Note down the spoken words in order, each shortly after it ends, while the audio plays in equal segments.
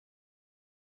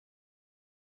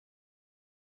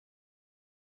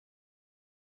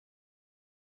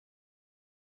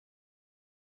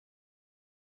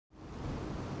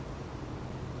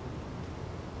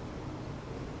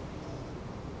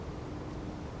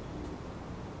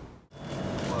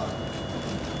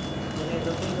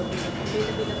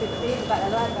Tepi-tepi,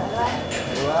 dekat laluan.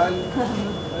 Laluan.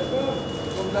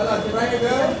 Salah Ibrahim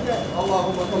ke?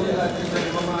 Allahumma sholli ala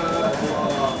sayyidina Muhammad.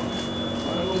 Allah.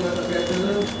 Mana pun tak biasa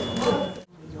tu.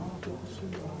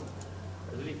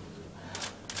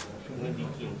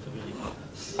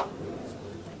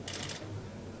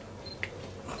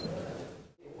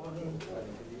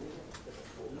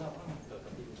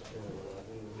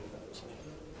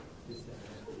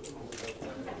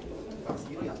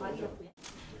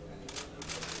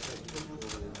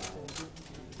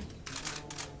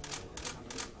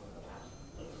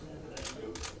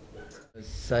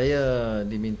 Saya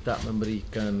diminta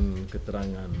memberikan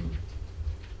keterangan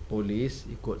polis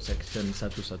ikut Seksyen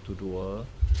 112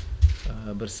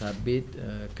 bersabit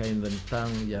kain rentang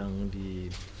yang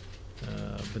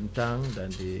dibentang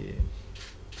dan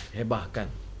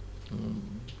dihebahkan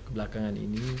kebelakangan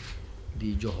ini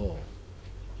di Johor.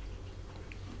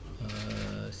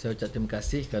 Saya ucap terima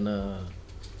kasih kerana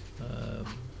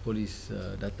polis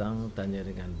datang tanya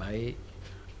dengan baik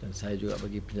dan saya juga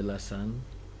bagi penjelasan.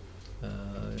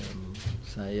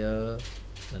 Saya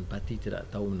dan parti tidak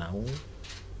tahu menahu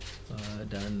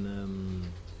dan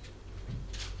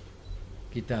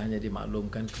kita hanya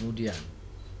dimaklumkan kemudian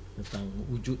tentang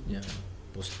wujudnya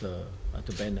poster atau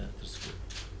banner tersebut.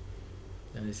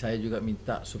 Dan saya juga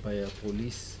minta supaya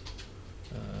polis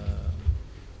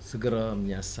segera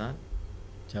menyiasat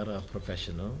cara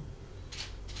profesional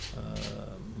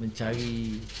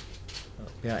mencari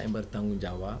pihak yang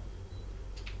bertanggungjawab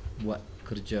buat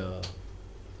kerja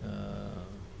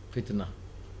fitnah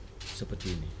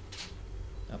seperti ini.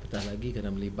 Apatah lagi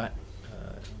kerana melibat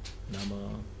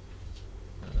nama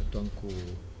Tuanku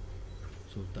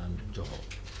Sultan Johor.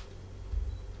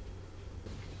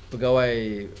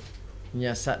 Pegawai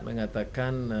menyiasat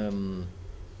mengatakan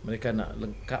mereka nak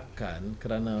lengkapkan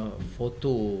kerana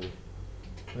foto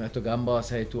atau gambar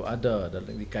saya itu ada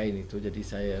dalam di kain itu, jadi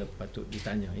saya patut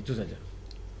ditanya. Itu saja.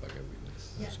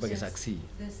 Sebagai saksi.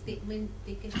 The statement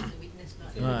taken as a witness, not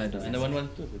And the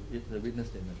 112, the witness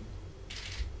statement.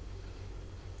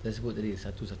 Saya sebut tadi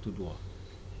 112.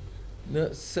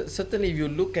 No, certainly if you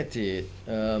look at it,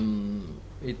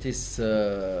 it is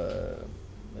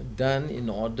done in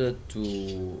order to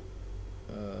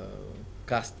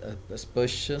cast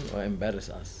aspersion or embarrass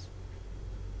us.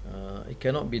 It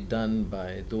cannot be done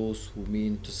by those who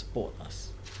mean to support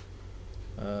us.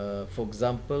 For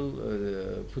example,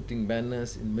 putting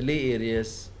banners in Malay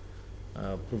areas,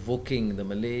 provoking the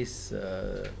Malays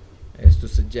as to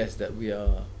suggest that we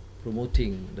are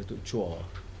promoting Datuk Chua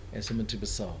as a Menteri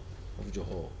Besar of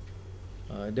Johor.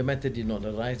 The matter did not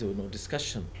arise, there was no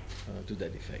discussion to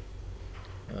that effect.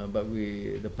 But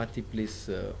the party placed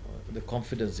the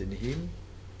confidence in him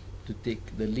to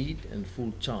take the lead and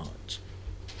full charge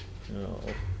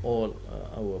of all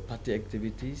our party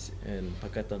activities and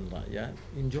Pakatan Rakyat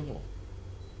in Johor.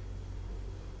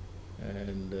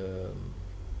 And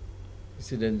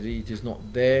incidentally, it is not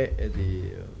there at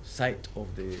the site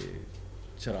of the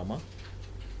ceramah.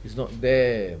 It's not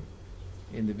there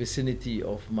in the vicinity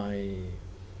of my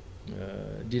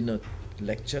dinner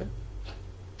lecture.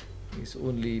 It's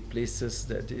only places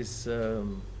that is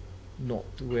not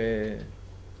where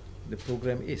the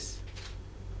program is.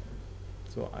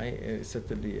 So I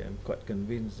certainly am quite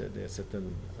convinced that there are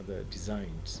certain other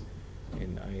designs,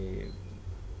 and I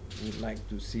would like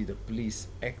to see the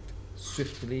police act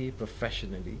swiftly,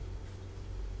 professionally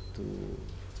to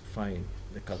find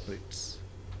the culprits.